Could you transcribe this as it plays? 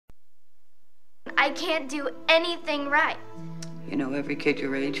I can't do anything right. You know, every kid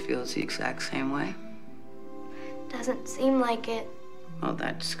your age feels the exact same way. Doesn't seem like it. Well,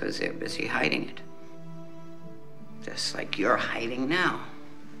 that's because they're busy hiding it. Just like you're hiding now.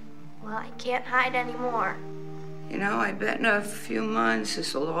 Well, I can't hide anymore. You know, I bet in a few months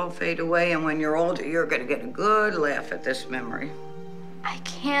this will all fade away, and when you're older, you're gonna get a good laugh at this memory. I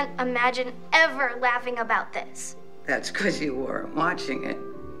can't imagine ever laughing about this. That's because you weren't watching it.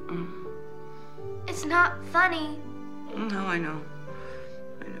 It's not funny. No, I know.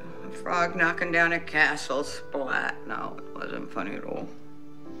 I know. A frog knocking down a castle, splat. No, it wasn't funny at all.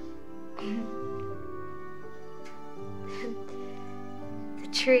 The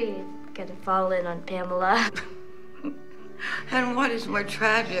tree gonna fall in on Pamela. And what is more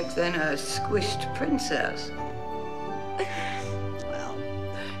tragic than a squished princess? Well,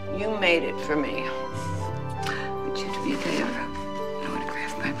 you made it for me. I want you to be there. I want to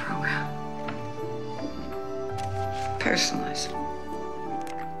craft my program. Personalized.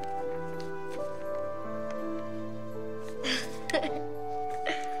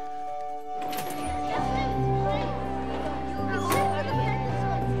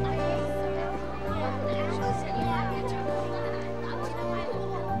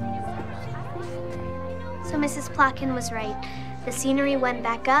 So Mrs. Plotkin was right. The scenery went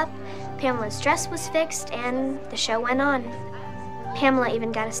back up, Pamela's dress was fixed, and the show went on. Pamela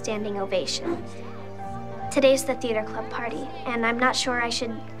even got a standing ovation. Today's the theater club party, and I'm not sure I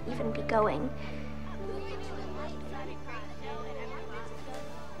should even be going.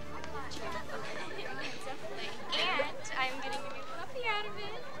 And I'm getting a new puppy out of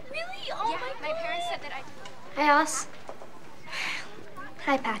it. Really? Oh my God. My parents said that I... Hi, Alice.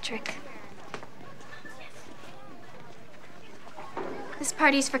 Hi, Patrick. This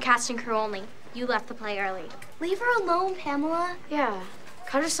party's for cast and crew only. You left the play early. Leave her alone, Pamela. Yeah,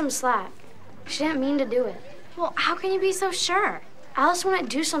 cut her some slack. She didn't mean to do it. Well, how can you be so sure? Alice wouldn't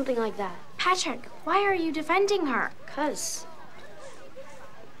do something like that. Patrick, why are you defending her? 'Cause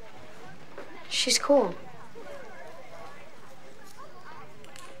she's cool.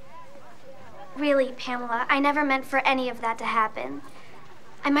 Really, Pamela, I never meant for any of that to happen.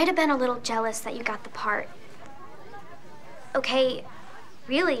 I might have been a little jealous that you got the part. Okay,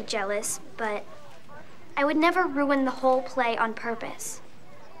 really jealous, but I would never ruin the whole play on purpose.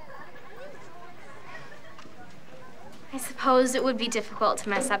 I suppose it would be difficult to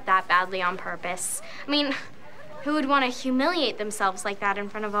mess up that badly on purpose. I mean, who would want to humiliate themselves like that in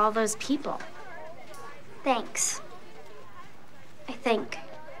front of all those people? Thanks. I think.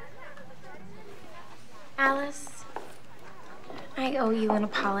 Alice, I owe you an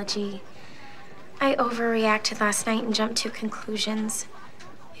apology. I overreacted last night and jumped to conclusions.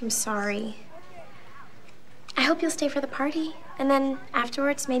 I'm sorry. I hope you'll stay for the party, and then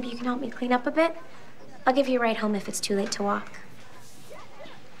afterwards, maybe you can help me clean up a bit. I'll give you a ride home if it's too late to walk.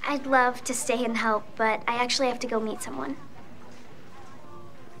 I'd love to stay and help, but I actually have to go meet someone.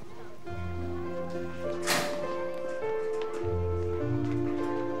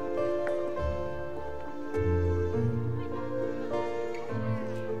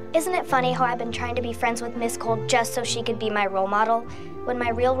 Isn't it funny how I've been trying to be friends with Miss Cole just so she could be my role model, when my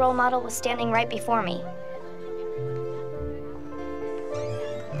real role model was standing right before me?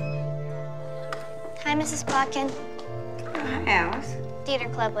 Hi, Mrs. Plotkin. Hi, Alice. Theater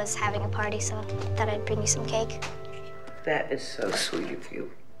club was having a party, so I thought I'd bring you some cake. That is so sweet of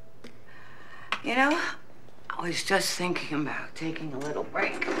you. You know, I was just thinking about taking a little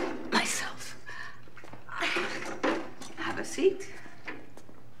break myself. Have a seat.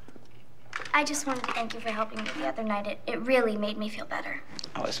 I just wanted to thank you for helping me the other night. It really made me feel better.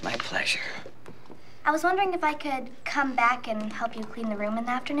 Oh, it's my pleasure. I was wondering if I could come back and help you clean the room in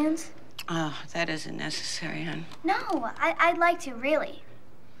the afternoons? Oh, that isn't necessary, hon. No, I'd like to, really.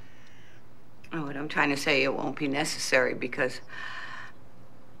 Oh, what I'm trying to say, it won't be necessary because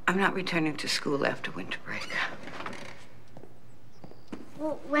I'm not returning to school after winter break.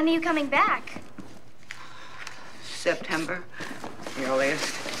 Well, when are you coming back? September, the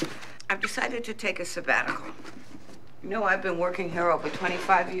earliest. I've decided to take a sabbatical. You know, I've been working here over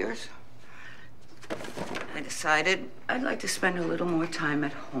 25 years. I decided I'd like to spend a little more time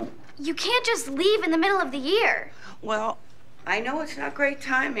at home. You can't just leave in the middle of the year. Well, I know it's not great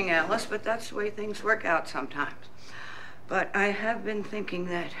timing, Alice, but that's the way things work out sometimes. But I have been thinking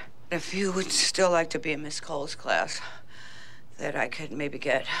that if you would still like to be in Miss Cole's class, that I could maybe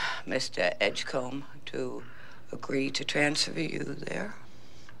get Mr. Edgecombe to agree to transfer you there,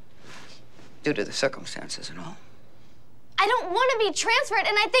 due to the circumstances and all. I don't want to be transferred,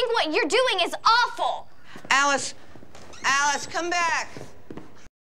 and I think what you're doing is awful. Alice! Alice, come back!